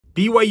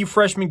BYU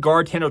freshman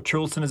guard Tanner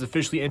Toolson has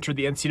officially entered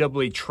the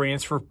NCAA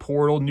transfer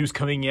portal. News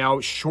coming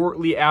out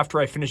shortly after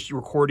I finished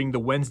recording the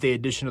Wednesday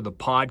edition of the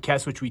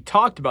podcast, which we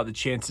talked about the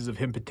chances of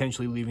him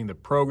potentially leaving the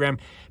program.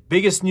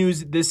 Biggest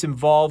news this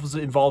involves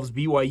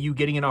BYU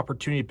getting an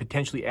opportunity to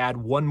potentially add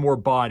one more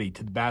body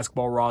to the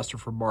basketball roster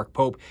for Mark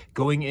Pope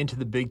going into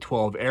the Big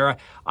 12 era.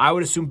 I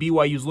would assume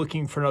BYU is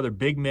looking for another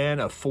big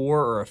man, a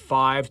 4 or a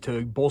 5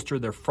 to bolster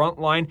their front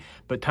line,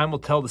 but time will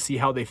tell to see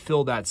how they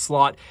fill that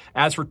slot.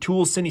 As for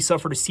Toolson, he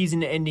suffered a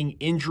season-ending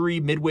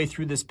injury midway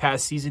through this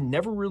past season,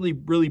 never really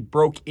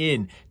broke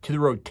in to the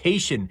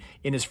rotation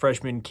in his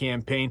freshman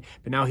campaign,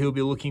 but now he'll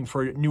be looking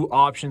for new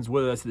options,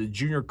 whether that's the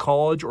junior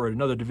college or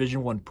another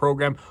Division I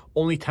program.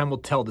 Only time will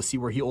tell to see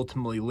where he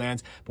ultimately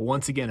lands, but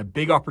once again, a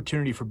big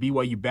opportunity for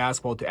BYU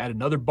basketball to add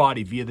another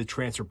body via the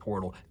transfer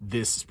portal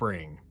this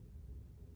spring.